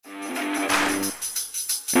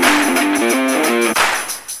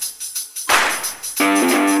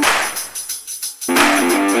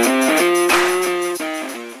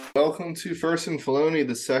to First and Faloney,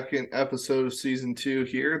 the second episode of season 2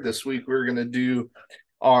 here. This week we're going to do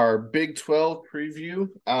our Big 12 preview.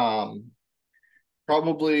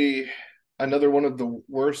 Probably another one of the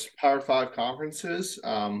worst Power 5 conferences.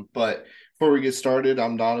 But before we get started,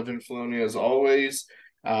 I'm Donovan and Faloney as always.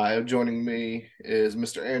 Joining me is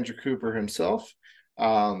Mr. Andrew Cooper himself.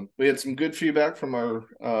 We had some good feedback from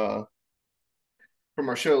our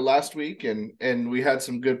show last week, and we had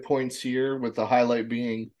some good points here, with the highlight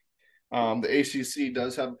being the ACC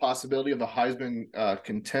does have a possibility of a Heisman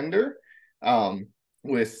contender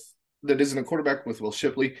with that isn't a quarterback with Will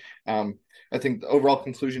Shipley. I think the overall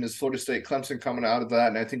conclusion is Florida State, Clemson coming out of that,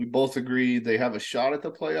 and I think we both agree they have a shot at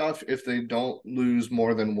the playoff if they don't lose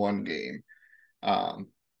more than one game.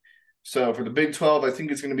 So for the Big 12, I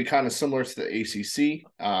think it's going to be kind of similar to the ACC.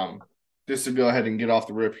 Just to go ahead and get off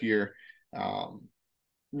the rip here.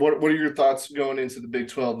 What are your thoughts going into the Big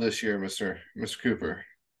 12 this year, Mr. Cooper?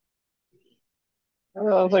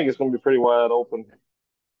 I think it's going to be pretty wide open.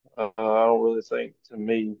 I don't really think, to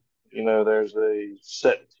me, there's a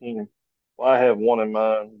set team. Well, I have one in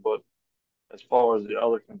mind, but as far as the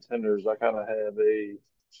other contenders, I kind of have a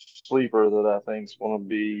sleeper that I think is going to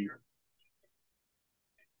be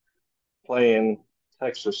playing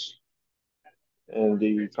Texas in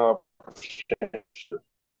the conference championship.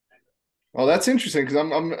 Well, that's interesting because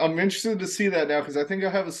I'm interested to see that now, because I think I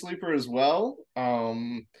have a sleeper as well.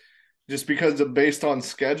 Just because of based on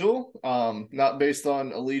schedule, not based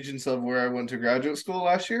on allegiance of where I went to graduate school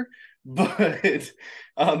last year, but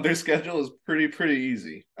their schedule is pretty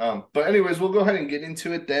easy. But anyways, we'll go ahead and get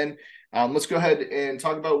into it then. Let's go ahead and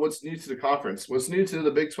talk about what's new to the conference. What's new to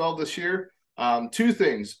the Big 12 this year? Two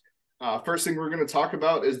things. First thing we're going to talk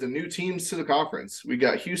about is the new teams to the conference. We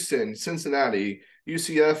got Houston, Cincinnati,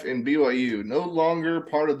 UCF, and BYU, no longer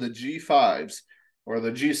part of the G5s or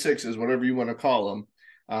the G6s, whatever you want to call them.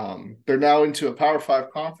 They're now into a Power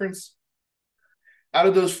 5 conference. Out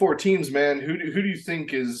of those four teams, man, who do you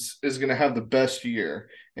think is going to have the best year?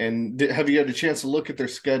 And have you had a chance to look at their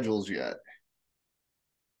schedules yet?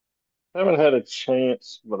 I haven't had a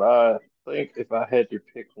chance, but I think if I had to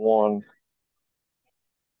pick one,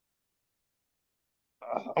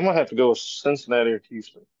 I'm going to have to go with Cincinnati or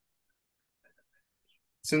Houston.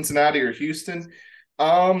 Cincinnati or Houston?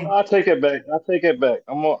 I take it back. I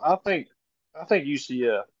think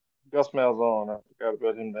UCF. Gus Malzahn. I forgot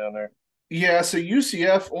about him down there. Yeah, so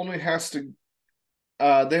UCF only has to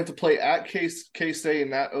they have to play at K-State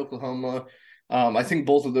and at Oklahoma. I think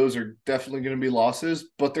both of those are definitely going to be losses,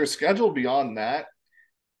 but their schedule beyond that,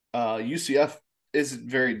 UCF isn't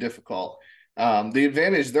very difficult. The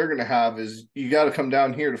advantage they're going to have is you got to come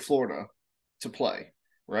down here to Florida to play,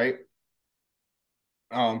 right?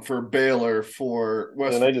 For Baylor, for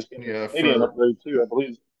West And they just got a Virginia, stadium upgrade too, I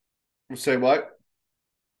believe. say what?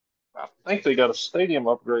 I think they got a stadium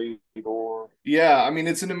upgrade or Yeah, I mean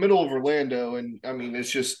it's in the middle of Orlando, and I mean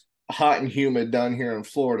it's just hot and humid down here in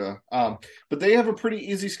Florida. But they have a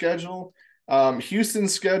pretty easy schedule.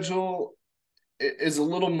 Houston's schedule is a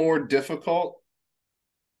little more difficult,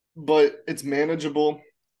 but it's manageable.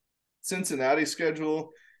 Cincinnati's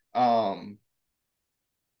schedule, I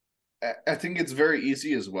think it's very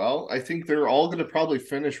easy as well. I think they're all going to probably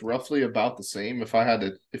finish roughly about the same if I had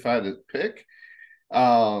to pick.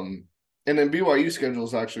 And then BYU schedule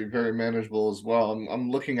is actually very manageable as well. I'm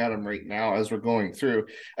looking at them right now as we're going through.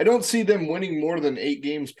 I don't see them winning more than 8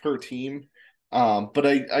 games per team, but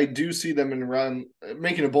I do see them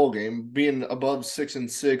making a bowl game, being above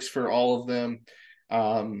 6-6 for all of them,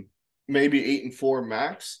 maybe 8-4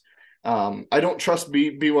 max. I don't trust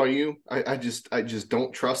BYU. I just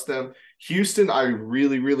don't trust them. Houston, I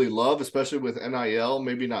really love, especially with NIL.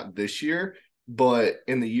 Maybe not this year, but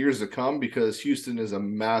in the years to come, because Houston is a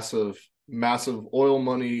massive oil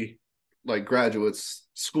money like graduates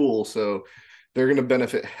school, so they're going to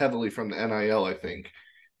benefit heavily from the NIL, I think.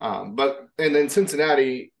 And then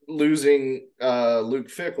Cincinnati losing Luke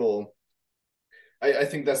Fickell, I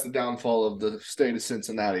think that's the downfall of the state of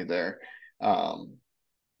Cincinnati there.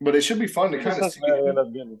 But it should be fun to who does kind of see. Cincinnati end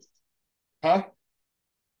up getting? Huh?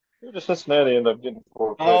 Who does Cincinnati end up getting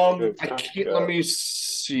for head I coach? can't. Let me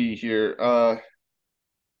see here.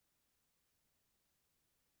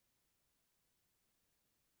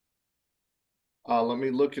 Let me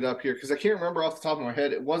look it up here because I can't remember off the top of my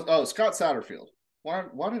head. It was Scott Satterfield. Why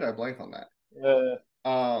did I blank on that?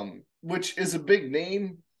 Which is a big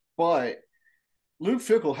name, but Luke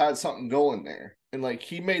Fickell had something going there, and like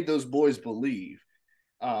he made those boys believe.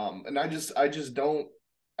 And I just don't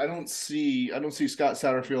see Scott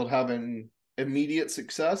Satterfield having immediate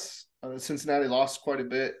success. Cincinnati lost quite a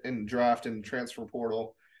bit in draft and transfer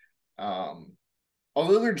portal.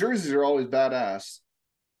 although their jerseys are always badass,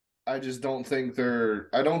 I just don't think they're.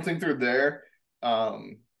 I don't think they're there.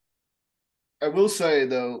 Um, I will say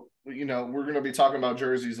though, we're going to be talking about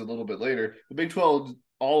jerseys a little bit later. The Big 12,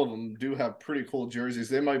 all of them do have pretty cool jerseys.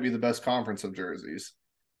 They might be the best conference of jerseys,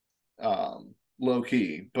 low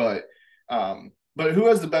key. But who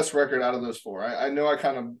has the best record out of those four? I know I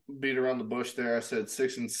kind of beat around the bush there. I said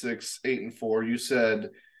 6-6, 8-4. You said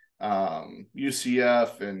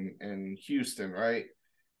UCF and Houston, right?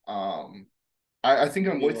 Um, I think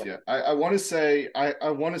I'm with Yeah. you. I want to say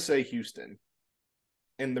I want to say Houston,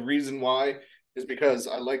 and the reason why is because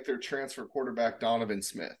I like their transfer quarterback Donovan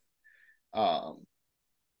Smith. Um,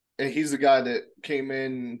 and he's the guy that came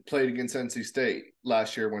in played against NC State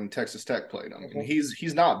last year when Texas Tech played him, and Mhm.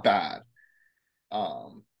 he's not bad.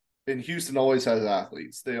 And Houston always has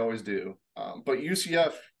athletes; they always do. But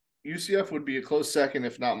UCF would be a close second,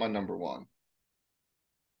 if not my number one.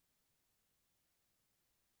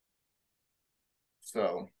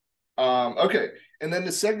 So, okay. And then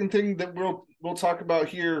the second thing that we'll talk about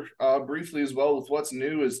here briefly as well with what's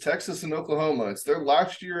new is Texas and Oklahoma. It's their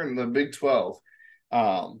last year in the Big 12.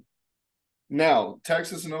 Um, Now,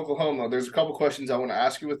 Texas and Oklahoma, there's a couple questions I want to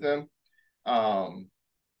ask you with them um,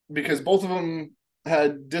 because both of them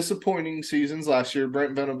had disappointing seasons last year.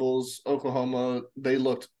 Brent Venables, Oklahoma, they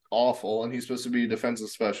looked awful, and he's supposed to be a defensive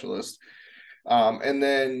specialist. And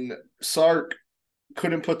then Sark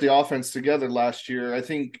couldn't put the offense together last year. I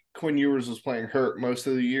think Quinn Ewers was playing hurt most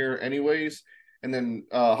of the year, anyways. And then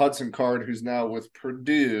Hudson Card, who's now with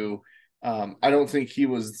Purdue, I don't think he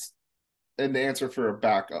was an answer for a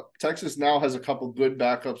backup. Texas now has a couple good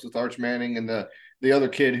backups with Arch Manning and the other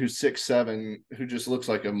kid who's 6'7", who just looks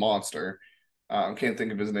like a monster. Can't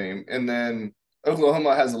think of his name. And then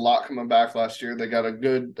Oklahoma has a lot coming back last year. They got a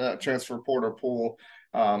good transfer portal pool.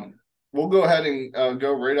 Um, we'll go ahead and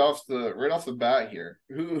go right off the bat here.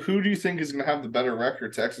 Who do you think is going to have the better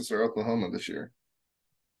record, Texas or Oklahoma this year?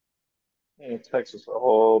 Yeah, Texas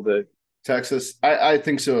all day. Texas, I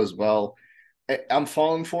think so as well. I'm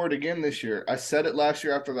falling for it again this year. I said it last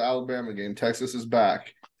year after the Alabama game. Texas is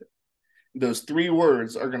back. Those three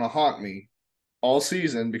words are going to haunt me all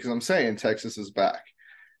season because I'm saying Texas is back.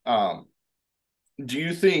 Um, do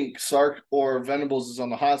you think Sark or Venables is on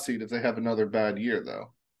the hot seat if they have another bad year,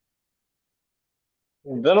 though?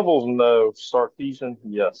 Venables, no. Sarkeesian,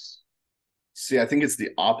 yes. See, I think it's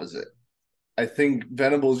the opposite. I think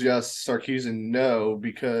Venables, yes, Sarkisian, no,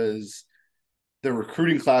 because the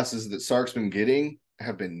recruiting classes that Sark's been getting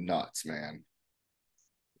have been nuts, man.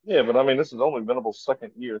 Yeah, but I mean, this is only Venables'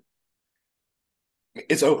 second year.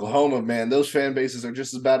 It's Oklahoma, man. Those fan bases are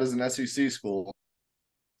just as bad as an SEC school.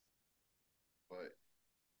 But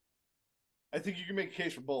I think you can make a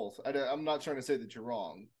case for both. I'm not trying to say that you're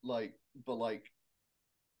wrong, but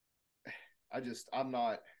I'm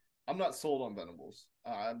not sold on Venables.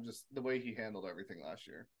 I'm just the way he handled everything last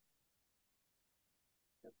year.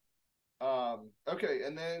 Okay,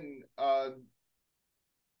 and then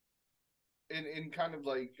in kind of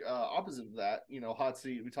like opposite of that, hot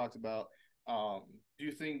seat we talked about. Um, do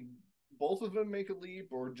you think both of them make a leap,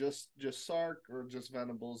 or just Sark, or just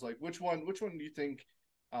Venables? Like which one do you think,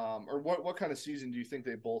 or what kind of season do you think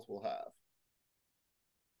they both will have?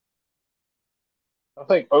 I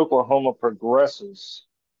think Oklahoma progresses,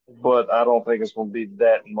 but I don't think it's going to be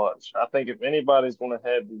that much. I think if anybody's going to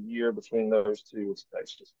have the year between those two, it's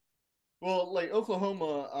Texas. Well, like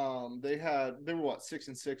Oklahoma, they were what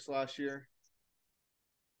 6-6 last year,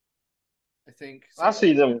 I think I something see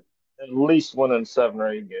like them that. at least winning 7 or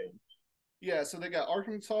 8 games. Yeah, so they got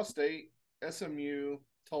Arkansas State, SMU,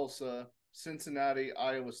 Tulsa, Cincinnati,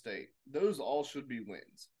 Iowa State. Those all should be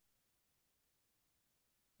wins.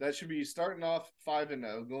 That should be starting off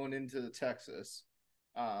 5-0 going into Texas,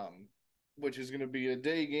 um, which is going to be a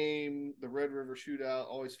day game. The Red River Shootout,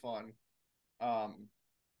 always fun. Um,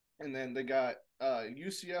 and then they got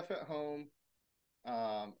UCF at home,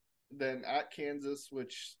 um, then at Kansas,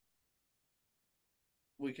 which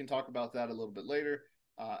we can talk about that a little bit later.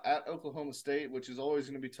 At Oklahoma State, which is always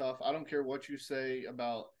going to be tough. I don't care what you say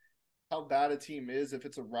about how bad a team is. If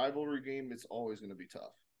it's a rivalry game, it's always going to be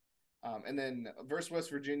tough. And then versus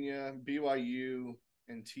West Virginia, BYU,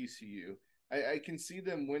 and TCU. I can see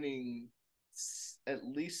them winning at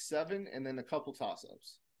least 7 and then a couple toss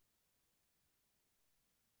ups.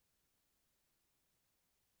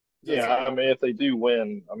 Does that Yeah, sound I mean, if they do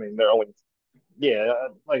win, I mean, they're only, yeah,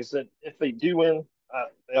 like I said, if they do win,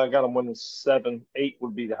 I got them winning 7, 8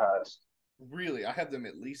 would be the highest. really? I have them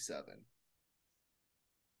at least 7. I think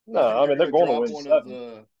No, I they're mean, they're going to going to drop win one of 7.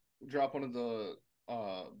 the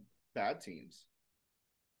uh, bad teams.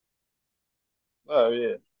 Oh,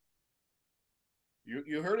 yeah.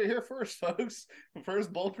 You heard it here first, folks. The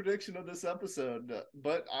first bold prediction of this episode.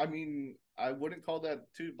 But I mean, I wouldn't call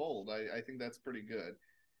that too bold. I think that's pretty good.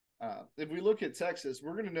 If we look at Texas,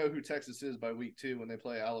 we're going to know who Texas is by week 2 when they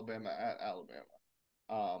play Alabama at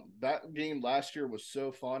Alabama. That game last year was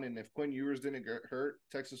so fun, and if Quinn Ewers didn't get hurt,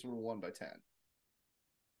 Texas would have won by 10.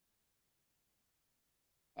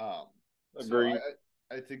 So Agreed.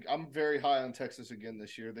 I think I'm very high on Texas again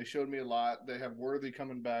this year. They showed me a lot. They have Worthy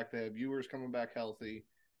coming back. They have Ewers coming back healthy.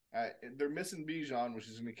 They're missing Bijan, which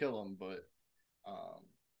is going to kill them. Um,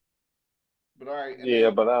 but all right, and Yeah,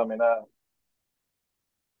 then but I mean,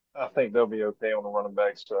 I think they'll be okay on the running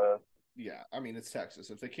back side. yeah, I mean it's Texas.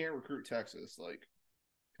 If they can't recruit Texas, like,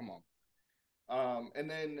 come on. And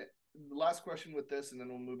then the last question with this, and then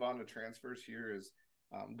we'll move on to transfers here is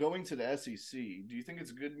going to the SEC. Do you think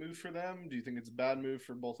it's a good move for them? Do you think it's a bad move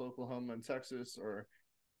for both Oklahoma and Texas? Or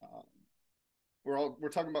um, we're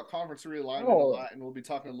talking about conference I realignment a don't. lot, and we'll be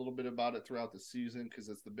talking a little bit about it throughout the season because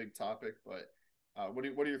it's the big topic. But what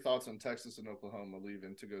are your thoughts on Texas and Oklahoma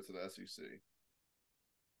leaving to go to the SEC?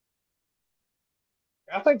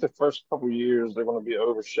 I think the first couple of years they're going to be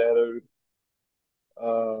overshadowed.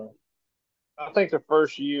 Uh, I think the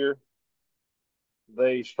first year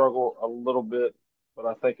they struggle a little bit, but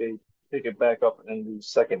I think they pick it back up in the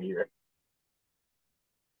second year.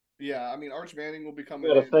 Yeah, I mean Arch Manning will be You coming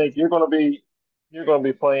got to in. think you're going to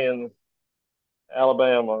be playing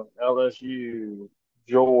Alabama, LSU,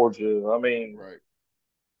 Georgia. I mean, Right.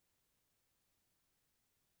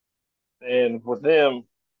 and with them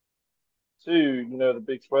too, the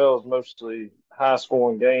Big 12 is mostly high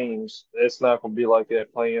scoring games. It's not going to be like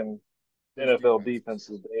that playing Those NFL defenses.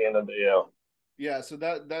 defenses day in and day out. Yeah, so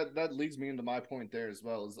that leads me into my point there as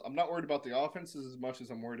well. Is I'm not worried about the offenses as much as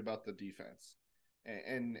I'm worried about the defense.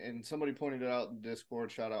 And somebody pointed it out in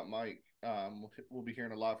Discord. Shout out Mike. We'll be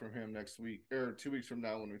hearing a lot from him next week or 2 weeks from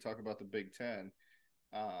now when we talk about the Big Ten.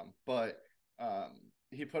 But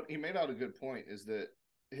he made out a good point. Is that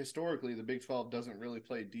historically the Big 12 doesn't really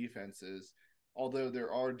play defenses, although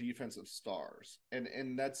there are defensive stars, and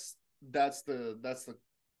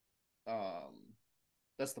um,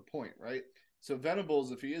 that's the point, right? So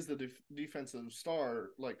Venables, if he is the defensive star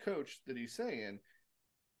like coach that he's saying,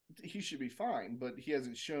 he should be fine. But he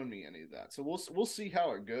hasn't shown me any of that. So we'll see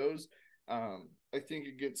how it goes. I think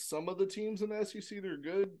against some of the teams in the SEC, they're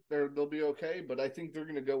good. They'll be okay. But I think they're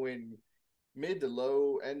going to go in mid to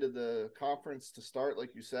low end of the conference to start,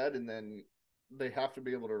 like you said, and then they have to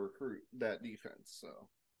be able to recruit that defense. So,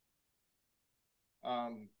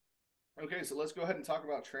 um, okay, so let's go ahead and talk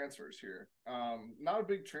about transfers here. Not a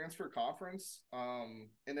big transfer conference, and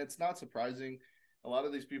it's not surprising. A lot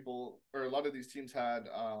of these people or a lot of these teams had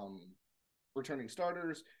returning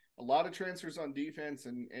starters, a lot of transfers on defense,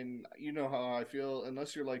 and you know how I feel.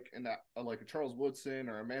 Unless you're like like a Charles Woodson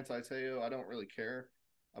or a Manti Te'o, I don't really care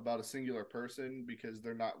about a singular person because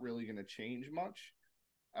they're not really going to change much.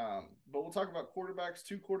 But we'll talk about quarterbacks.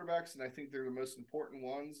 2 quarterbacks, and I think they're the most important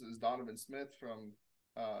ones. Is Donovan Smith from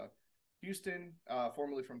uh, Houston,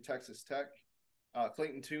 formerly from Texas Tech.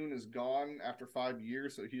 Clayton Tune is gone after 5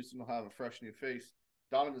 years, so Houston will have a fresh new face.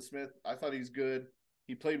 Donovan Smith, I thought he's good.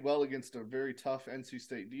 He played well against a very tough NC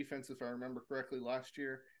State defense, if I remember correctly, last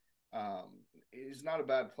year. He's not a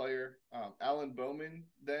bad player. Alan Bowman,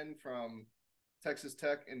 then from Texas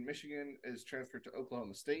Tech and Michigan, is transferred to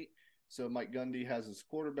Oklahoma State. So Mike Gundy has his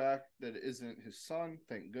quarterback that isn't his son,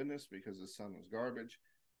 thank goodness, because his son was garbage.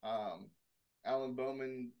 Um, Alan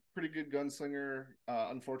Bowman, pretty good gunslinger.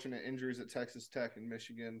 Unfortunate injuries at Texas Tech and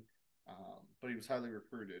Michigan, but he was highly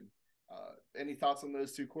recruited. Any thoughts on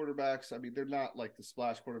those 2 quarterbacks? I mean, they're not like the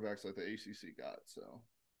splash quarterbacks like the ACC got. So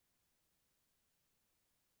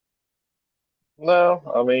No,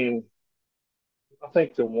 I mean, I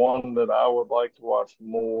think the one that I would like to watch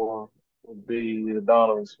more would be the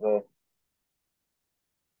Donovan Smith.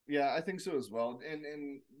 yeah, I think so as well.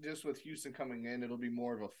 And just with Houston coming in, it'll be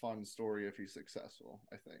more of a fun story if he's successful,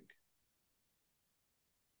 I think.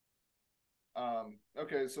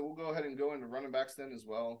 Okay, so we'll go ahead and go into running backs then as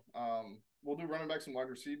well. We'll do running backs and wide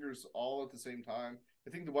receivers all at the same time. I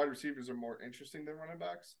think the wide receivers are more interesting than running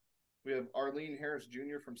backs. We have Arlene Harris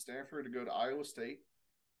Jr. from Stanford to go to Iowa State.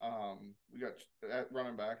 We got at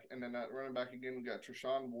running back, and then at running back again, we got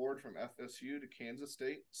Treshawn Ward from FSU to Kansas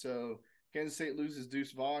State. So Kansas State loses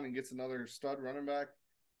Deuce Vaughn and gets another stud running back.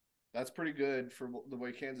 That's pretty good for the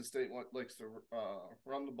way Kansas State likes to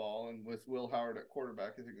run the ball, and with Will Howard at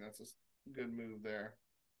quarterback, I think that's a good move there.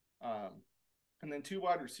 Um, and then 2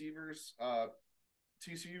 wide receivers.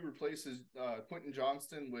 TCU replaces Quentin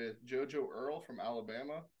Johnston with JoJo Earl from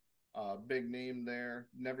Alabama. big name there.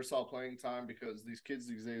 Never saw playing time because these kids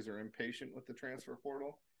these days are impatient with the transfer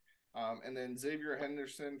portal. And then Xavier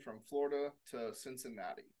Henderson from Florida to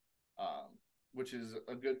Cincinnati, um, which is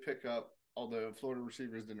a good pickup. Although Florida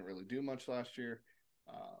receivers didn't really do much last year,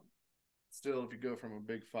 um, still, if you go from a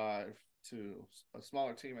big five to a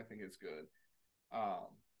smaller team, I think it's good. Um,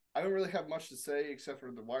 I don't really have much to say except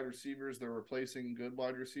for the wide receivers. They're replacing good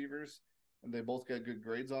wide receivers, and they both got good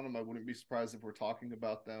grades on them. I wouldn't be surprised if we're talking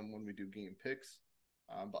about them when we do game picks.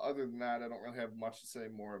 But other than that, I don't really have much to say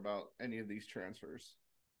more about any of these transfers.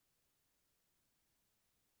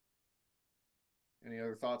 Any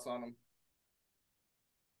other thoughts on them?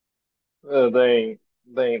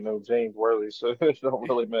 They ain't no James Worthy, so it don't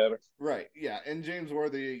really matter. Right. Yeah. And James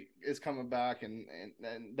Worthy is coming back, and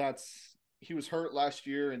that's he was hurt last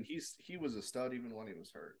year, and he was a stud even when he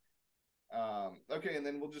was hurt. Okay, and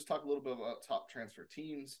then we'll just talk a little bit about top transfer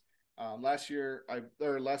teams. Last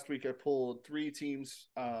week I pulled three teams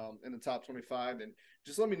in the top 25, and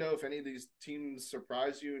just let me know if any of these teams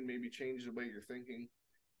surprise you and maybe change the way you're thinking.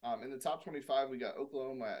 In the top 25, we got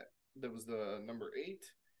Oklahoma that was the number 8,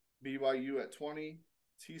 BYU at 20,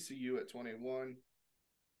 TCU at 21,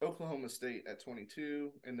 Oklahoma State at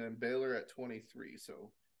 22, and then Baylor at 23.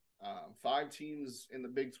 So 5 teams in the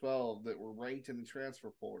Big 12 that were ranked in the transfer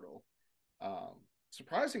portal.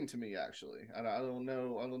 Surprising to me, actually. I don't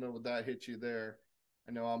know. I don't know what that hit you there.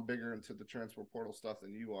 I know I'm bigger into the transfer portal stuff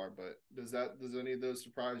than you are, but does any of those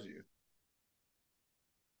surprise you?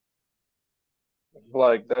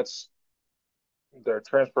 Like that's their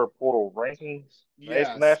transfer portal rankings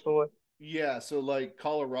Yes. nationally. Yeah. So like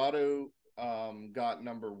Colorado got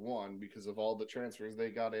number 1 because of all the transfers they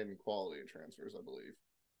got in quality transfers, I believe.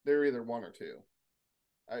 They're either 1 or 2.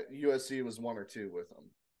 USC was 1 or 2 with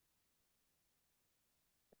them.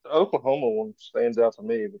 The Oklahoma one stands out to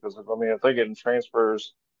me because if they're getting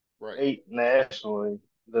transfers Right. 8 nationally,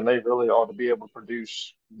 then they really ought to be able to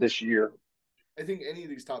produce this year. I think any of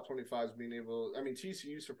these top 25s being able, I mean,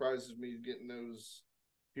 TCU surprises me getting those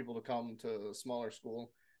people to come to a smaller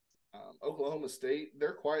school. Oklahoma State,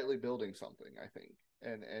 they're quietly building something, I think.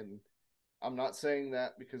 And I'm not saying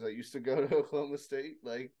that because I used to go to Oklahoma State,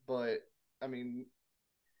 but I mean,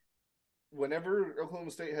 whenever Oklahoma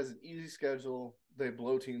State has an easy schedule, they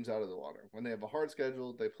blow teams out of the water. When they have a hard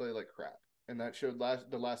schedule, they play like crap. And that showed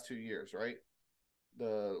the last 2 years, right?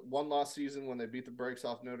 The one loss season when they beat the brakes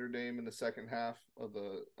off Notre Dame in the second half of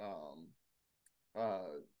the uh,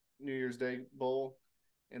 New Year's Day Bowl,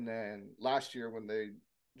 and then last year when they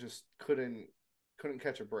just couldn't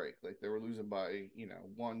catch a break, like they were losing by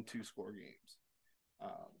 1-2 score games.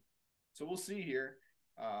 Um, so we'll see here.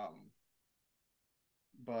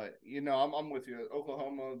 But I'm with you.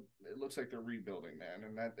 Oklahoma, it looks like they're rebuilding,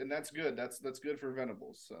 man, and that's good. That's good for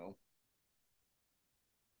Venables. So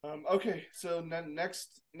okay, so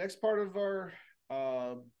next part of our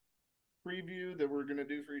uh, preview that we're gonna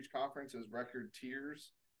do for each conference is record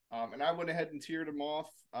tiers, and I went ahead and tiered them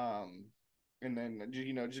off, and then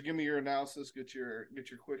just give me your analysis, get your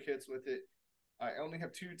quick hits with it. I only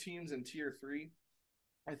have 2 teams in tier 3.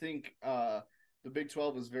 I think the Big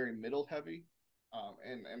 12 is very middle heavy,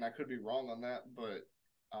 and I could be wrong on that, but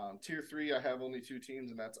tier 3 I have only 2 teams,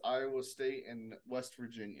 and that's Iowa State and West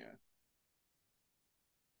Virginia.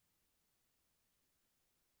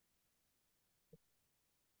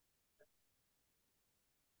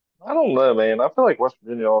 I don't know, man. I feel like West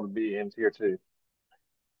Virginia ought to be in tier two.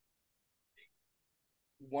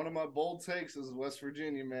 One of my bold takes is West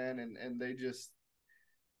Virginia, man, and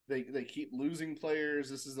they keep losing players.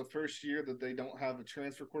 This is the first year that they don't have a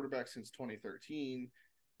transfer quarterback since 2013.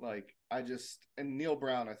 Like and Neil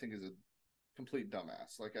Brown I think is a complete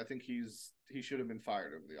dumbass. Like I think he should have been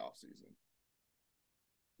fired over the offseason.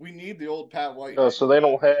 We need the old Pat Uh, Whitehead so they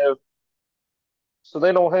don't have. So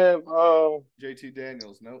they don't have. JT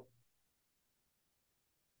Daniels. Nope.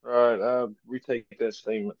 All right. Retake that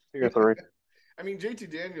statement. Tier three. I mean JT I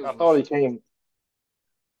Daniels thought was he came.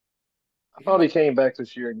 I he thought he went came back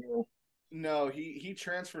this year again. no, he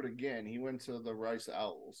transferred again. He went to the Rice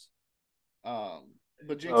Owls.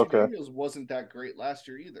 But JT Okay. Daniels wasn't that great last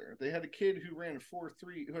year either. They had a kid who ran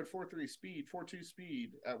 4.3, who had 4.3 speed, 4.2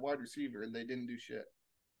 speed at wide receiver, and they didn't do shit.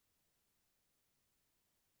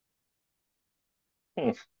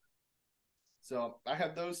 Hmm. So I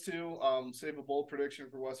have those two. Save a bold prediction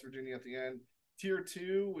for West Virginia at the end. Tier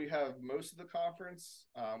 2, we have most of the conference.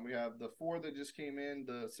 We have the 4 that just came in: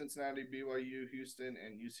 the Cincinnati, BYU, Houston,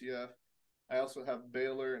 and UCF. I also have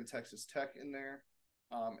Baylor and Texas Tech in there,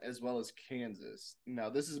 as well as Kansas. Now,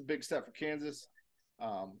 this is a big step for Kansas.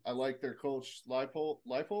 I like their coach Leipold.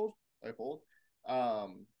 Leipold.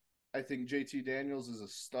 Um, I think JT Daniels is a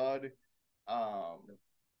stud, um,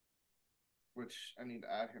 which I need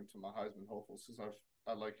to add him to my Heisman hopefuls because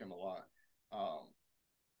I like him a lot. Um,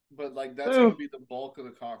 but like that's going to Who be the bulk of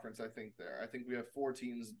the conference. I think there. I think we have four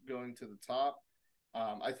teams going to the top.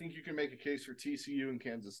 I think you can make a case for TCU and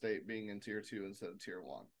Kansas State being in tier two instead of tier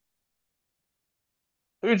one.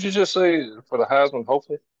 who did you just say for the Heisman?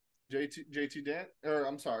 Hopefully, JT Dan or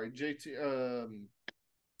I'm sorry, JT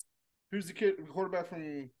who's the kid quarterback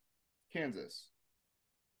from Kansas?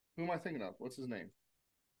 Who am I thinking of? What's his name?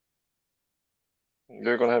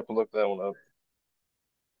 you're gonna have to look that one up.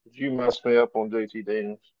 You messed me up on JT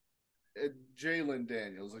Daniels. Jalen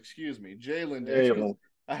Daniels, excuse me. Jalen Daniels. Jalen.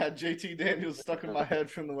 I had JT Daniels stuck in my head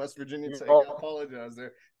from the West Virginia take. You're I apologize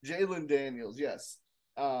there. Jalen Daniels, yes.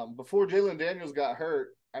 Before Jalen Daniels got hurt,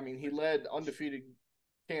 I mean, he led undefeated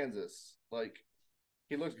Kansas. Like,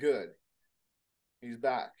 he looks good. He's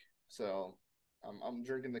back. So I'm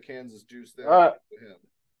drinking the Kansas juice there all right. with him.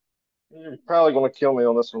 You're probably gonna kill me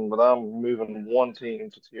on this one, but I'm moving one team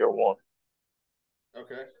to tier one.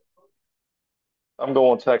 Okay. I'm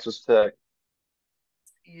going Texas Tech.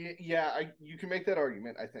 Yeah, you can make that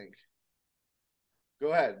argument, I think.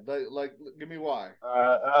 Go ahead. Give me why.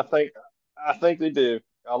 I think they do.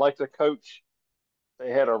 I like the coach.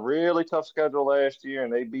 They had a really tough schedule last year,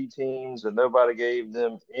 and they beat teams, and nobody gave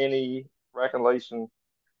them any recognition or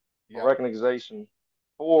Yep. recognition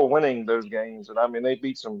for winning those games. And I mean, they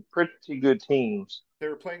beat some pretty good teams. They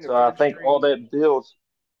were playing a So I third think all string, that builds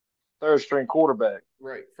third string quarterback.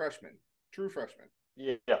 right, freshman. True freshman.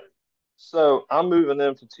 Yeah. So I'm moving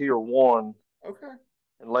them to tier one, Okay.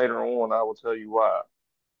 and later on I will tell you why.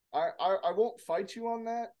 I won't fight you on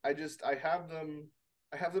that. I have them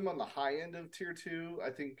on the high end of tier two. I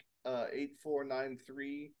think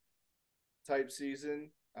 8-4-9-3 type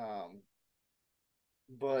season.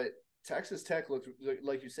 But Texas Tech looked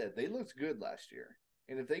like you said, they looked good last year.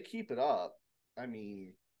 And if they keep it up, I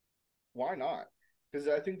mean, why not? Because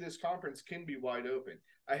I think this conference can be wide open.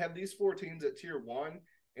 I have these four teams at tier one,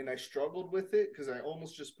 and I struggled with it because I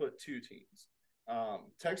almost just put two teams.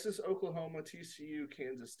 Texas, Oklahoma, TCU,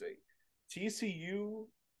 Kansas State. TCU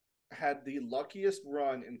had the luckiest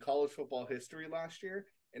run in college football history last year,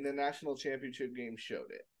 and the national championship game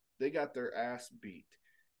showed it. They got their ass beat.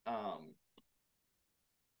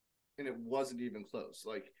 And it wasn't even close.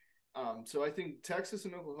 So I think Texas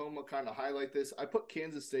and Oklahoma kind of highlight this. I put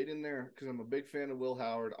Kansas State in there because I'm a big fan of Will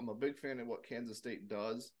Howard. I'm a big fan of what Kansas State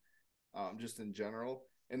does, just in general,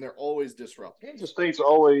 and they're always disruptive. Kansas State's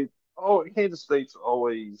always.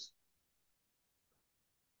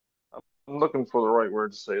 I'm looking for the right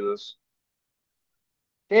word to say this.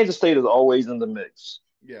 Kansas State is always in the mix.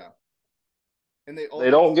 Yeah, and they They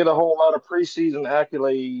always don't get a whole lot of preseason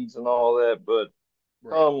accolades and all that, but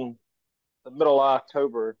right. come the middle of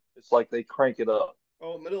October, it's like they crank it up.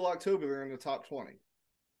 Oh, middle of October, they're in the top 20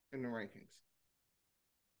 in the rankings.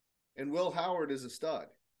 And Will Howard is a stud.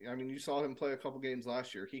 I mean, you saw him play a couple games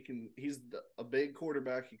last year. He's a big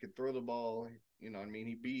quarterback. He could throw the ball. You know, I mean,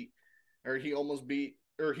 he almost beat,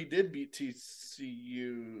 or he did beat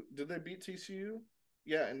TCU. Did they beat TCU?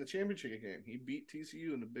 Yeah, in the championship game, he beat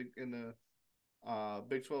TCU in the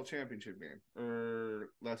Big 12 championship game or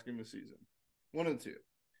last game of the season. One and two.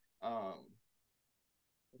 I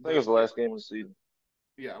think it But was the yeah, last game of the season.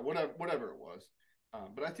 yeah, whatever it was.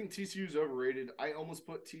 But I think TCU is overrated. I almost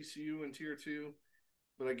put TCU in tier two,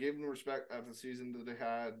 but I gave them respect after the season that they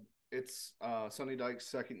had. It's Sonny Dykes'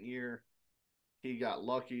 second year. He got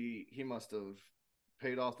lucky. He must have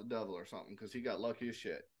paid off the devil or something because he got lucky as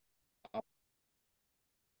shit.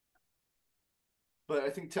 But I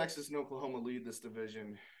think Texas and Oklahoma lead this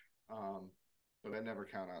division. But I never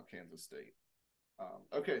count out Kansas State.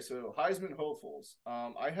 Okay, so Heisman hopefuls.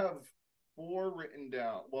 I have four written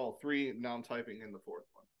down. Well, three. Now I'm typing in the fourth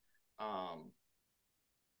one.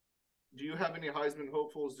 Do you have any Heisman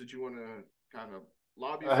hopefuls that you want to kind of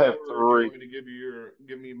lobby I for, have or do you three. want me to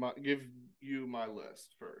give you my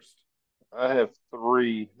list first? I have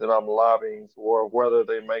three that I'm lobbying for. Whether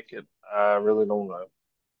they make it, I really don't know.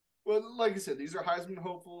 Well, like I said, these are Heisman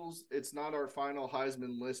hopefuls. It's not our final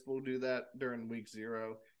Heisman list. We'll do that during week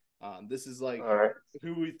zero. This is like All right.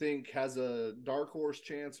 who we think has a dark horse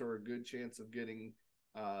chance or a good chance of getting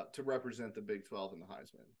to represent the Big 12 in the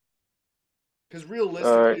Heisman. Because All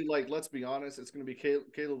right. realistically, like, let's be honest, it's going to be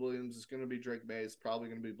Caleb Williams, it's going to be Drake May, it's probably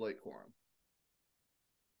going to be Blake Corum.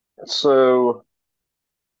 So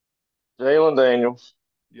Jalen Daniels,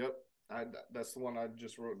 Yep, that's the one I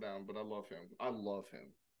just wrote down, but I love him. I love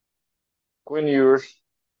him. Quinn Ewers,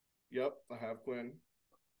 Yep, I have Quinn.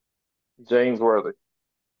 James Worthy.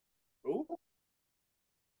 Ooh,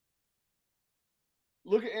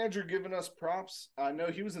 look at Andrew giving us props. I know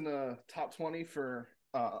he was in the top 20 for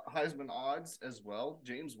Heisman odds as well.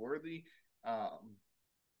 James Worthy,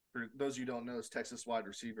 for those of you who don't know, is Texas wide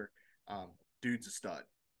receiver. Dude's a stud.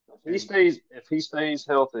 And If he stays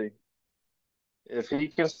healthy, if he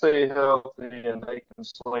can stay healthy and they can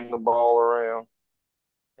sling the ball around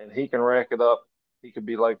and he can rack it up, he could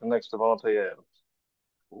be like the next Devontae Adams.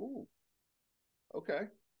 ooh, okay.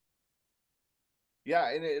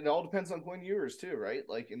 Yeah, and it all depends on Quinn Ewers too, right?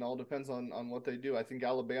 Like it all depends on what they do. I think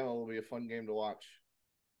Alabama will be a fun game to watch,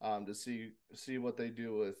 to see what they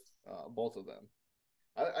do with both of them.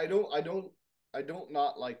 I don't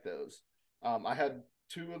not like those. I had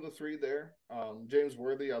two of the three there. James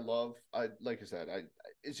Worthy, I love. I like I said, I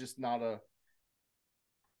it's just not a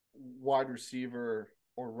wide receiver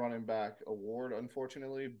or running back award,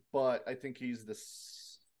 unfortunately. But I think he's the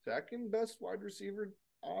second best wide receiver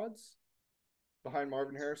odds behind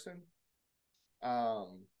Marvin Harrison.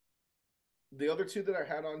 Um, the other two that I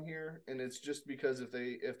had on here, and it's just because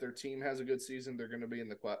if their team has a good season, they're going to be in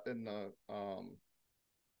the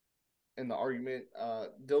argument.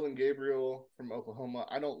 Dylan Gabriel from Oklahoma,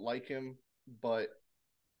 I don't like him, but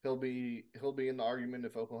he'll be in the argument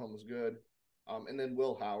if Oklahoma's good. And then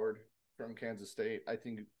Will Howard from Kansas State, I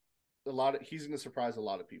think he's going to surprise a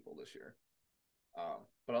lot of people this year.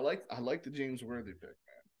 But I like the James Worthy pick,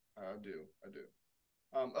 man. I do.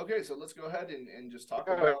 Okay, so let's go ahead and just talk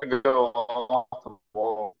about. Go off the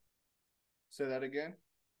wall. Say that again.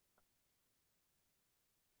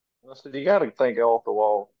 I said you got to think off the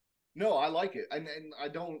wall. No, I like it, and I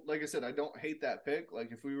don't like I said I don't hate that pick.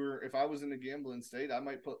 Like if I was in a gambling state, I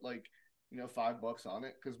might put like $5 on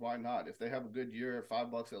it because why not? If they have a good year,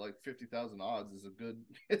 $5 at like 50,000 odds is a good.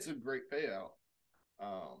 It's a great payout.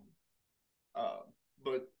 Um,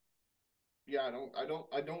 but yeah,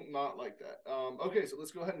 I don't not like that. Okay, so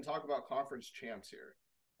let's go ahead and talk about conference champs here.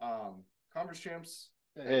 Conference champs.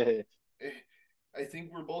 Hey. I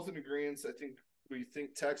think we're both in agreement. I think we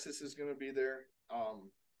think Texas is going to be there.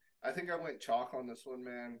 I think I went chalk on this one,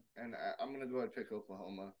 man, and I'm going to go ahead and pick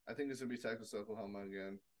Oklahoma. I think it's going to be Texas, Oklahoma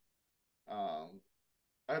again. I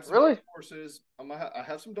have some Really? dark horses. I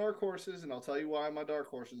have some dark horses, and I'll tell you why my dark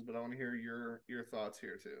horses. But I want to hear your thoughts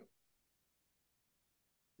here too.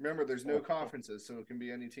 Remember, there's no conferences, so it can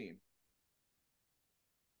be any team.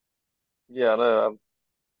 Yeah, I know. I've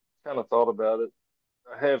kind of thought about it.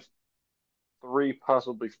 I have three,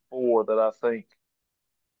 possibly four that I think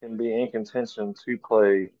can be in contention to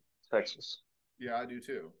play Texas. Yeah, I do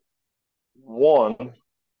too. One,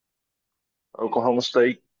 Oklahoma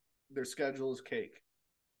State. Their schedule is cake.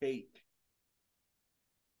 Cake.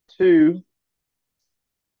 Two,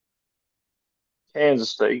 Kansas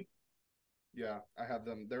State. Yeah, I have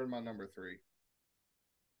them. They're my number three.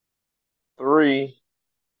 Three,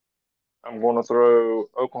 I'm going to throw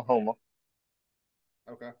Oklahoma.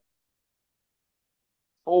 Okay.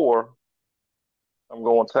 Four, I'm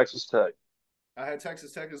going Texas Tech. I had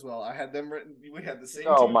Texas Tech as well. I had them written. We had the same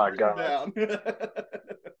Oh team my written gosh. down.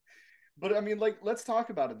 But I mean, like, let's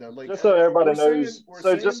talk about it though. Like, Just so everybody we're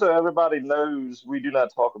saying, just so everybody knows, we do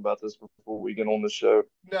not talk about this before we get on the show.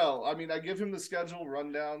 no. I mean, I give him the schedule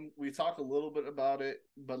rundown. We talk a little bit about it,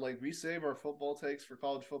 but like, we save our football takes for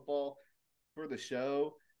college football for the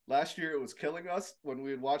show. Last year, it was killing us when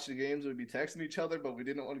we would watch the games. We'd be texting each other, but we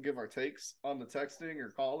didn't want to give our takes on the texting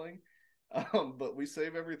or calling. But we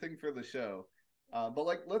save everything for the show. But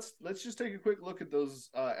like, let's just take a quick look at those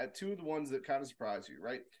at two of the ones that kind of surprise you,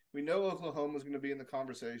 right? We know Oklahoma is going to be in the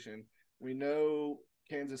conversation. We know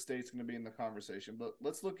Kansas State's going to be in the conversation. But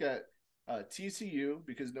let's look at TCU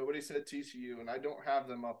because nobody said TCU, and I don't have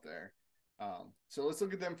them up there. So let's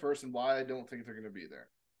look at them first and why I don't think they're going to be there.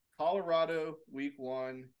 Colorado, week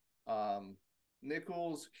 1.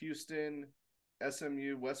 Nichols, Houston,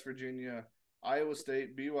 SMU, West Virginia, Iowa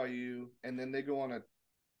State, BYU, and then they go on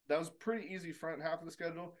that was pretty easy front half of the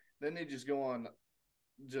schedule. Then they just go on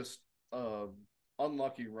just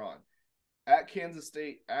unlucky run at Kansas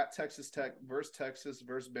State, at Texas Tech, versus Texas,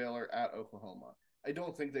 versus Baylor, at Oklahoma. I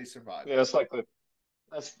don't think they survive. Yeah, it's like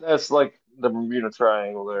that's like the Bermuda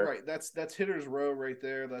Triangle there. Right. That's hitters row right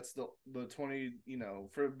there. That's the 20.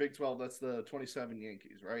 For Big 12, that's the 27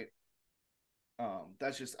 Yankees, right?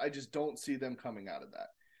 I just don't see them coming out of that.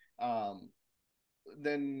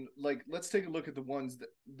 Then like let's take a look at the ones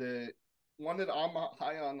the one that I'm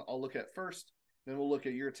high on. I'll look at first. Then we'll look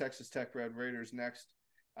at your Texas Tech Red Raiders next.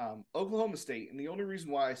 Oklahoma State, and the only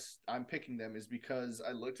reason why I'm picking them is because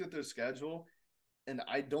I looked at their schedule, and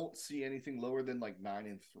I don't see anything lower than like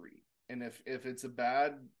 9-3. And if it's a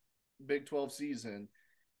bad Big 12 season,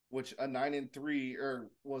 which a 9-3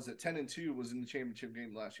 or was it 10-2 was in the championship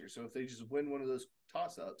game last year. So if they just win one of those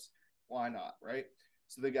toss ups, why not, right?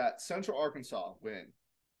 So they got Central Arkansas win.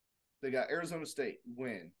 They got Arizona State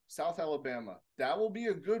win. South Alabama, that will be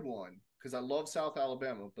a good one because I love South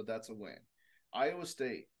Alabama, but that's a win. Iowa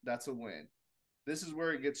State, that's a win. This is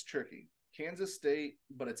where it gets tricky. Kansas State,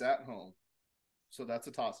 but it's at home. So that's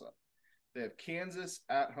a toss up. They have Kansas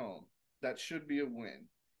at home. That should be a win.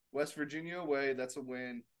 West Virginia away, that's a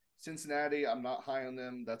win. Cincinnati, I'm not high on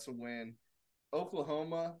them. That's a win.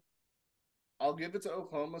 Oklahoma, I'll give it to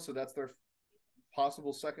Oklahoma. So that's their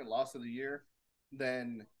possible second loss of the year.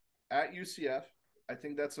 Then at UCF, I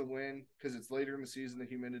think that's a win because it's later in the season. The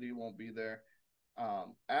humidity won't be there.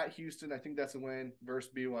 At Houston, I think that's a win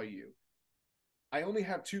versus BYU. I only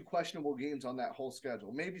have 2 questionable games on that whole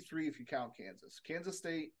schedule. Maybe 3 if you count Kansas. Kansas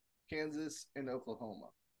State, Kansas, and Oklahoma.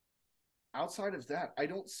 Outside of that, I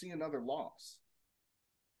don't see another loss.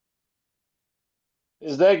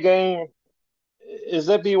 Is that game? Is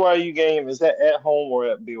that BYU game? Is that at home or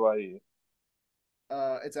at BYU?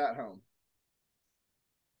 It's at home.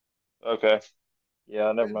 Okay.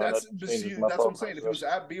 Yeah, never mind. That's That changes my that's what I'm thought saying. If it was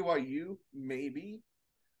process. at BYU, maybe,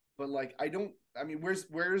 but like I don't. I mean, where's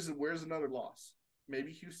another loss?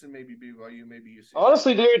 Maybe Houston, maybe BYU, maybe UCF.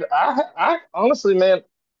 Honestly, dude, I honestly, man,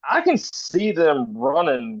 I can see them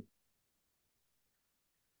running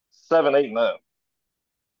 7-8-0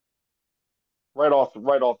 right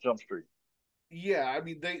off Jump Street. Yeah, I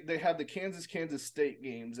mean they have the Kansas State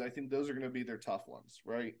games. I think those are going to be their tough ones,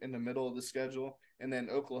 right in the middle of the schedule, and then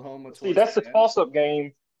Oklahoma See, towards that's the the end. toss-up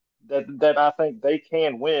game that I think they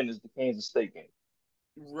can win is the Kansas State game.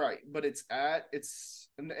 Right, but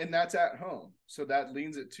and that's at home, so that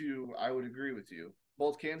leans it to. I would agree with you.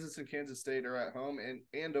 Both Kansas and Kansas State are at home,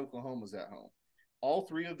 and Oklahoma's at home. All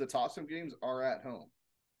 3 of the toss-up games are at home.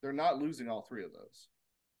 They're not losing all 3 of those.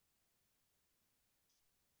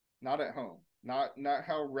 Not at home. Not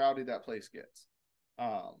how rowdy that place gets.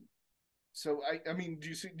 Um, so I mean, do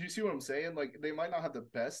you see what I'm saying? Like they might not have the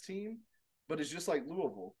best team, but it's just like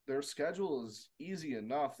Louisville. Their schedule is easy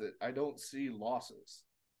enough that I don't see losses.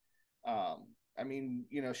 I mean,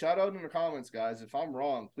 shout out in the comments, guys. If I'm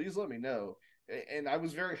wrong, please let me know. And I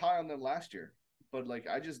was very high on them last year, but like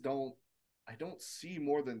I don't see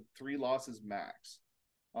more than 3 losses max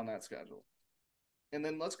on that schedule. And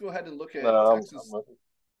then let's go ahead and look at No, I'm Texas. with you.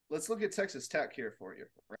 Let's look at Texas Tech here for you.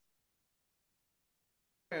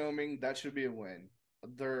 Wyoming, that should be a win.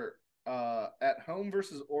 They're at home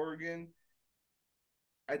versus Oregon.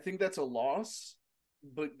 I think that's a loss,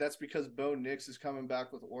 but that's because Bo Nix is coming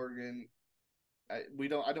back with Oregon. I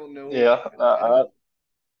don't know. Yeah, I don't.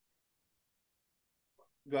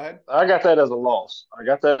 Go ahead. I got that as a loss. I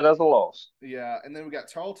got that as a loss. Yeah, and then we got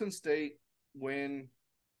Tarleton State win.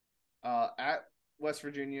 At West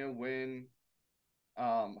Virginia win.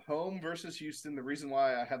 Home versus Houston. The reason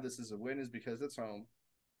why I have this as a win is because it's home.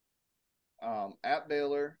 At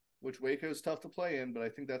Baylor, which Waco's tough to play in, but I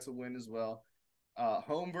think that's a win as well.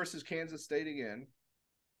 Home versus Kansas State again.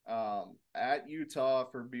 At Utah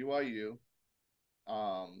for BYU.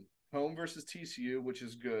 Home versus TCU, which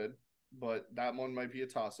is good, but that one might be a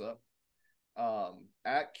toss-up.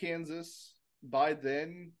 At Kansas, by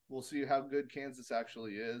then we'll see how good Kansas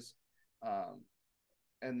actually is.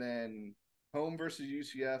 And then home versus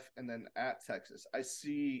UCF, and then at Texas. I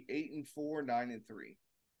see 8-4, 9-3,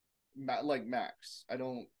 like max. I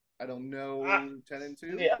don't I, know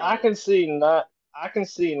 10-2, yeah, but I can see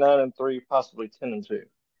 9-3, possibly 10-2.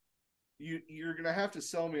 you're gonna have to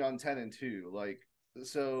sell me on 10-2. Like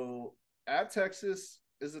so, at Texas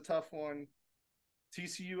is a tough one.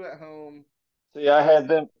 TCU at home. See, I had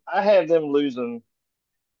them losing.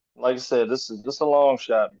 Like I said, this is just a long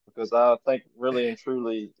shot because I think really and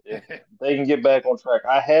truly, if they can get back on track,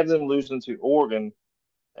 I have them losing to Oregon,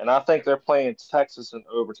 and I think they're playing Texas in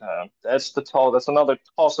overtime. That's another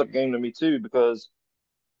toss-up game to me too because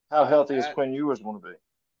how healthy is at Quinn Ewers going to be?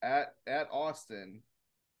 at Austin.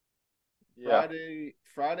 Yeah.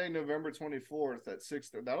 Friday, November 24th at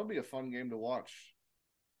 6. That'll be a fun game to watch.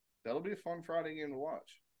 That'll be a fun Friday game to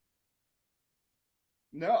watch.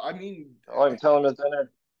 No, I mean, All I can tell him is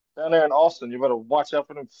down there in Austin, you better watch out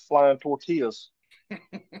for them flying tortillas.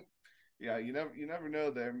 yeah, you never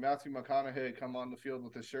know. There, Matthew McConaughey come on the field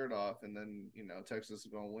with his shirt off, and then Texas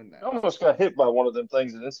is going to win I almost got hit by one of them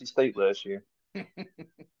things at NC State last year. that.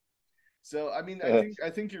 So I mean, I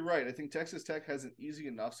think you're right. I think Texas Tech has an easy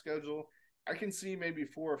enough schedule. I can see maybe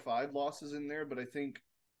 4 or 5 losses in there, but I think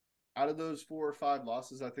out of those 4 or 5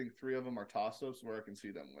 losses, I think 3 of them are toss-ups where I can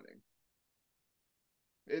see them winning.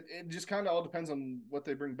 It just kind of all depends on what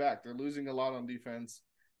they bring back. They're losing a lot on defense,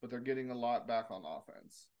 but they're getting a lot back on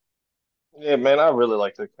offense. Yeah, man, I really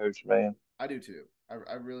like their coach, man. I do too.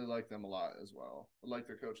 I really like them a lot as well. I like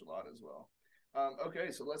their coach a lot as well. Okay,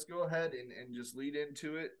 so let's go ahead and just lead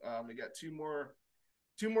into it. We got two more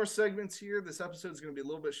segments here. This episode is going to be a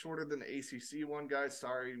little bit shorter than the ACC one, guys.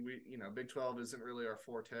 Sorry, Big 12 isn't really our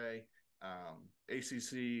forte.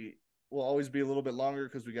 ACC will always be a little bit longer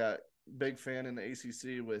because we got big fan in the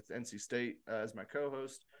ACC with NC State as my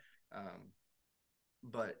co-host.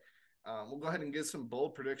 But we'll go ahead and get some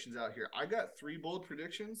bold predictions out here. I got 3 bold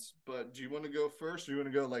predictions, but do you want to go first, or do you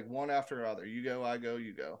want to go like one after other? You go, I go,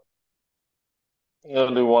 you go. You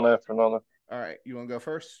gotta do one after another. All right, you want to go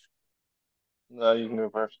first? No, you can go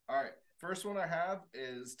first. All right. First one I have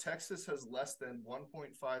is Texas has less than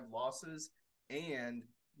 1.5 losses and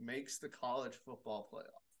makes the college football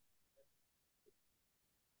playoff.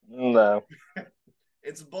 No,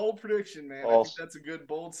 It's a bold prediction, man. I think false. that's a good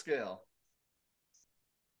bold scale.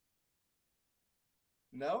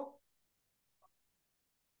 No?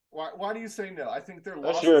 Why do you say no? I think their That's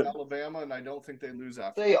loss is your. Alabama, and I don't think they lose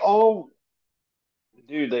after They that. all,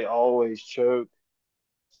 dude. They always choke.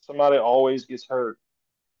 Somebody always gets hurt.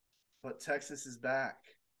 But Texas is back.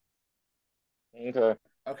 Okay,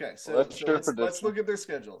 Okay, well, so that's so your let's prediction. look at their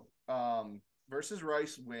schedule. Versus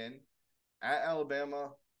Rice win, at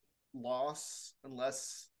Alabama loss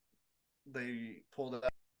unless they pulled it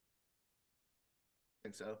out. I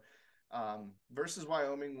think so. Versus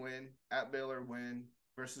Wyoming win, at Baylor win,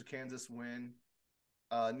 versus Kansas win.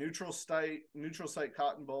 Neutral site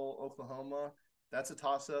Cotton Bowl, Oklahoma. That's a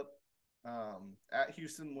toss up. At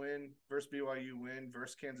Houston win, versus BYU win,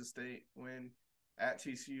 versus Kansas State win, at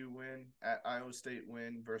TCU win, at Iowa State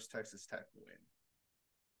win, versus Texas Tech win.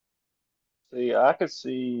 See, I could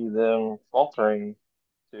see them faltering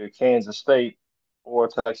to Kansas State or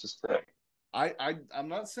Texas Tech. I'm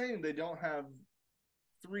not saying they don't have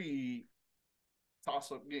 3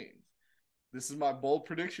 toss up games. This is my bold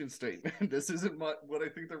prediction statement. This isn't what I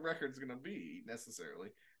think the record's going to be necessarily,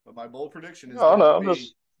 but my bold prediction is No, they're going no, to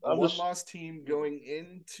be a I'm one just loss team going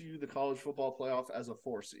into the college football playoff as a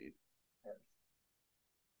 4 seed.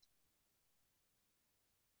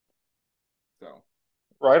 So,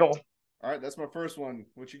 right on. all right, that's my first one.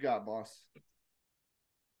 What you got, boss?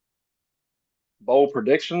 Bold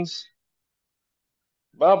predictions.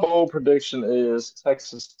 My bold prediction is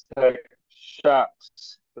Texas Tech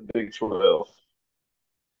shocks the Big 12.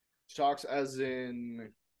 Shocks as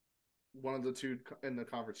in one of the two in the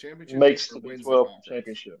conference championship Makes or the Big wins the 12 conference?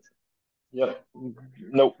 championship. Yep.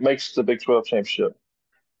 Nope. Makes the Big 12 championship.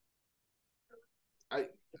 I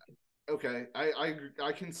okay.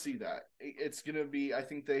 I can see that. It's gonna be. I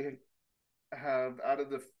think they have out of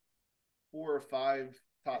the 4 or 5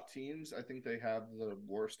 top teams. I think they have the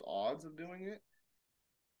worst odds of doing it.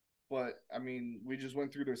 But I mean, we just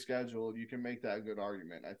went through their schedule. You can make that a good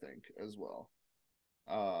argument, I think, as well.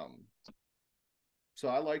 Um, so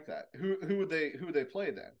I like that. Who would they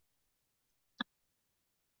play then?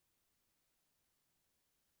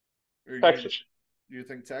 Or Texas. you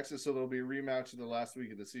think Texas? So there'll be a rematch of the last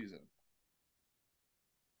week of the season.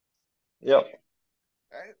 Yep.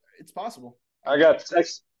 It's possible. I I mean, got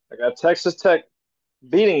Texas. I got Texas Tech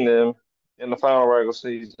beating them in the final regular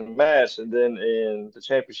season match, and then in the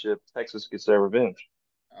championship, Texas gets their revenge.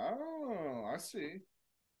 oh, I see.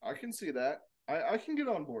 I can see that. I can get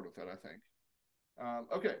on board with that. I think.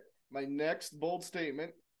 Okay, my next bold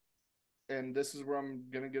statement, and this is where I'm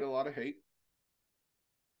gonna get a lot of hate.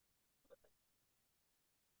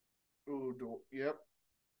 Ooh, yep.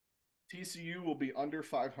 TCU will be under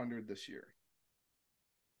 500 this year.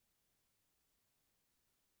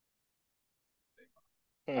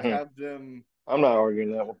 I I'm have them, not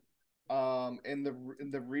arguing that one. and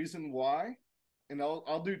the reason why, and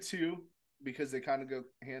I'll do 2 because they kind of go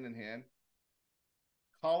hand in hand.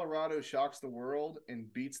 Colorado shocks the world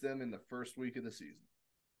and beats them in the first week of the season.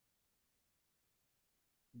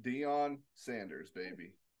 Deion Sanders,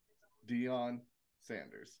 baby. Deion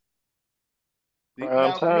Sanders.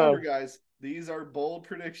 Prime Now remember, time. guys, these are bold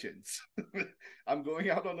predictions. I'm going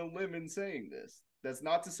out on a limb in saying this. That's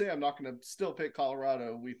not to say I'm not going to still pick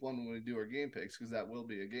Colorado week 1 when we do our game picks, because that will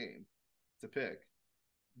be a game to pick.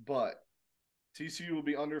 But TCU will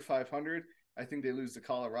be under 500. I think they lose to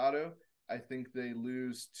Colorado. I think they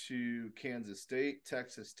lose to Kansas State,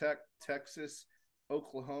 Texas Tech, Texas,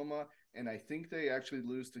 Oklahoma, and I think they actually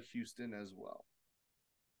lose to Houston as well.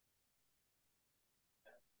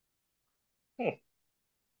 Hmm.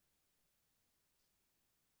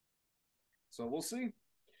 So we'll see.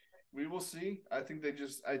 We will see. I think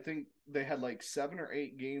they had like 7 or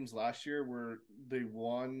 8 games last year where they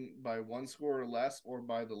won by 1 score or less, or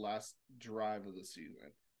by the last drive of the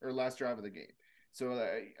season or last drive of the game. So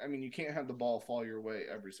I mean, you can't have the ball fall your way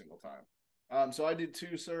every single time. So I did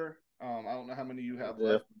two, sir. I don't know how many you have Yeah.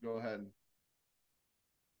 left. Go ahead.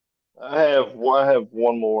 I have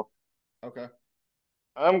one more. Okay.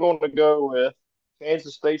 I'm going to go with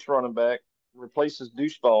Kansas State's running back replaces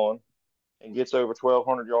Deuce Vaughn and gets over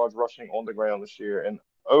 1,200 yards rushing on the ground this year and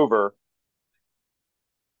over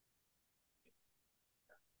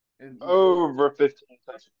And over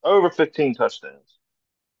 15 touchdowns.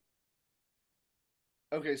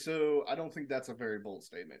 okay, so I don't think that's a very bold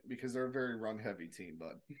statement because they're a very run heavy team,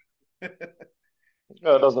 bud.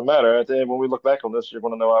 No, it doesn't matter. At the end, when we look back on this, you're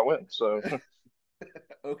going to know I win. So,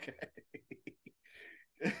 Okay.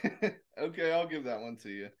 Okay, I'll give that one to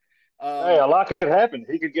you. hey, Um, a lot could happen.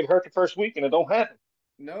 He could get hurt the first week and it don't happen.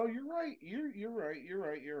 no, you're right. You're right. You're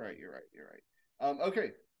right. You're right. You're right. You're right.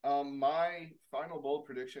 Okay. My final bold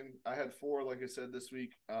prediction. I had four, like I said, this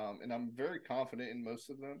week. And I'm very confident in most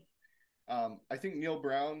of them. I think Neil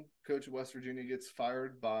Brown, coach of West Virginia, gets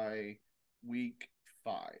fired by week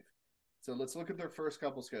 5. So let's look at their first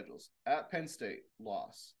couple schedules. At Penn State,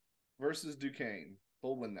 loss. Versus Duquesne,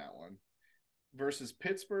 they'll win that one. Versus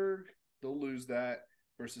Pittsburgh, they'll lose that.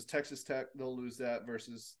 Versus Texas Tech, they'll lose that.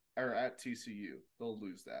 Versus or at TCU, they'll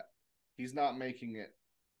lose that. He's not making it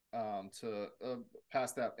to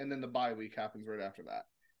past that, and then the bye week happens right after that.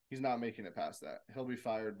 He's not making it past that. He'll be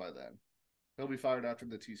fired by then. He'll be fired after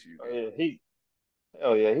the TCU Oh, game. yeah,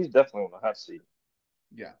 oh yeah, he's definitely on the hot seat.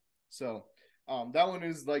 Yeah. So that one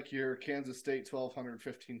is like your Kansas State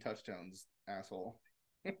 1,215 touchdowns, asshole.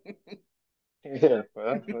 Yeah,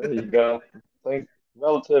 well, there you go. Think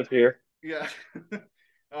relative here. Yeah.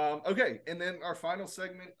 Okay, and then our final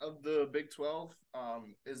segment of the Big 12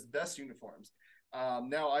 is best uniforms.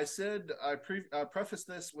 Now, I said I prefaced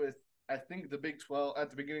this with I think the Big 12 at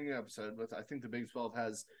the beginning of the episode with I think the Big 12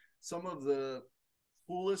 has some of the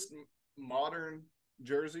coolest modern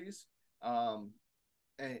jerseys of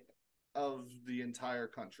the entire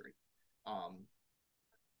country. Um,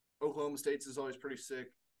 Oklahoma State's is always pretty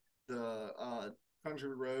sick. The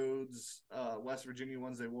Country Roads, West Virginia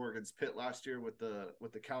ones they wore against Pitt last year with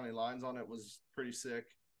the county lines on it was pretty sick.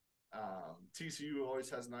 TCU always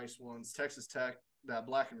has nice ones. Texas Tech, that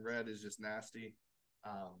black and red is just nasty.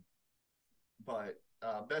 But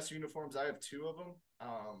best uniforms, I have two of them,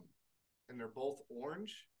 and they're both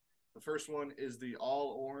orange. The first one is the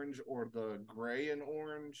all orange or the gray and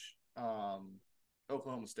orange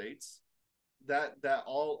Oklahoma State's. That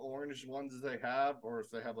all orange ones they have, or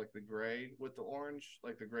if they have like the gray with the orange,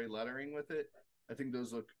 like the gray lettering with it, I think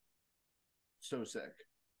those look so sick.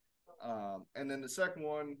 And then the second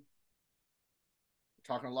one,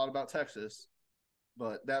 talking a lot about Texas,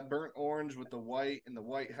 but that burnt orange with the white and the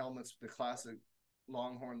white helmets with the classic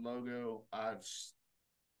Longhorn logo, I've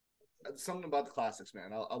something about the classics,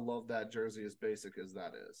 man. I love that jersey as basic as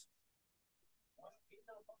that is.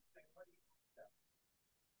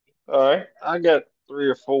 All right, I got three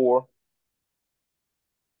or four.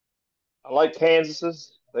 I like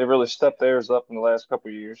Kansas's. They really stepped theirs up in the last couple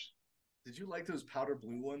of years. Did you like those powder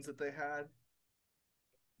blue ones that they had?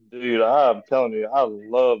 Dude, I'm telling you, I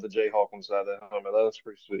love the Jayhawk inside that helmet. That looks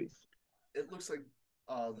pretty sweet. It looks like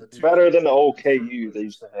the two Better than the old Fruit KU they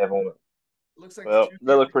used Loops. to have on it. It looks like the Well, two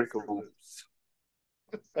they look KU pretty Fruit cool. Loops.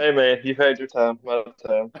 Hey man, you've had your time. I'm out of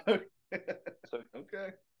time. So Okay.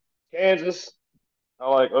 Kansas, I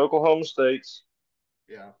like Oklahoma State's.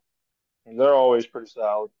 Yeah. They're always pretty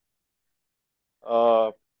solid.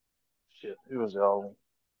 Uh, shit, who was the other one?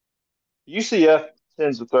 UCF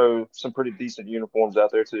tends to throw some pretty decent uniforms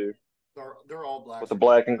out there too, They're all black with the suits.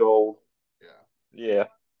 black and gold. Yeah. Yeah.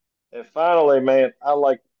 And finally, man, I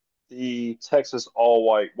like the Texas all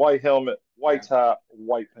white, white helmet, white Yeah. top,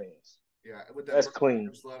 white pants. Yeah. With that That's burnt clean.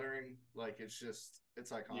 orange lettering, like it's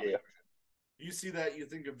iconic. Yeah. You see that, you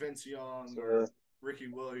think of Vince Young So, or Ricky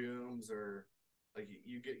Williams or like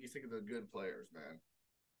you think of the good players, man.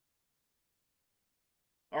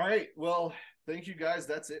 All right. Well, thank you guys.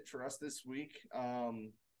 That's it for us this week.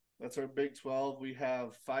 That's our Big 12. We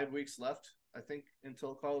have 5 weeks left, I think,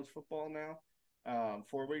 until college football now.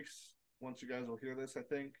 4 weeks once you guys will hear this, I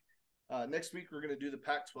think. Next week, we're going to do the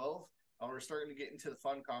Pac 12. We're starting to get into the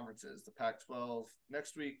fun conferences. The Pac 12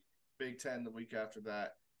 next week, Big 10 the week after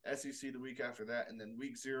that, SEC the week after that. And then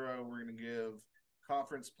week 0, we're going to give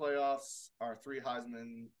conference playoffs, our 3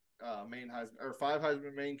 Heisman main Heisman, or 5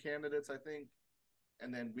 Heisman main candidates, I think,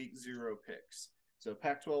 and then week 0 picks. So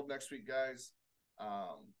Pac 12 next week, guys.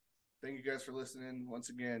 Thank you guys for listening. Once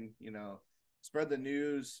again, spread the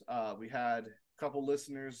news. We had a couple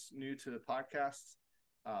listeners new to the podcast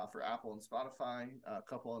for Apple and Spotify, a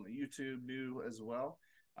couple on the YouTube new as well.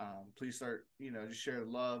 Please start, just share the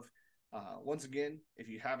love. Once again, if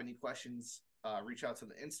you have any questions, reach out to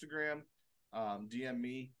the Instagram, DM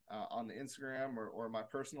me on the Instagram or my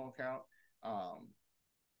personal account,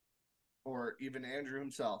 or even Andrew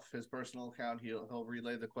himself, his personal account. He'll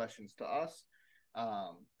relay the questions to us.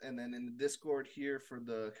 And then in the Discord here for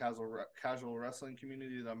the casual wrestling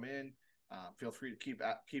community that I'm in, feel free to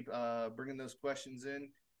keep bringing those questions in.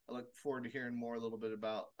 I look forward to hearing more a little bit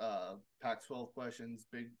about Pac-12 questions,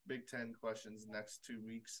 Big 10 questions next 2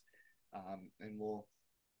 weeks, and we'll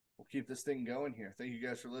keep this thing going here. Thank you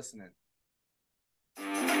guys for listening.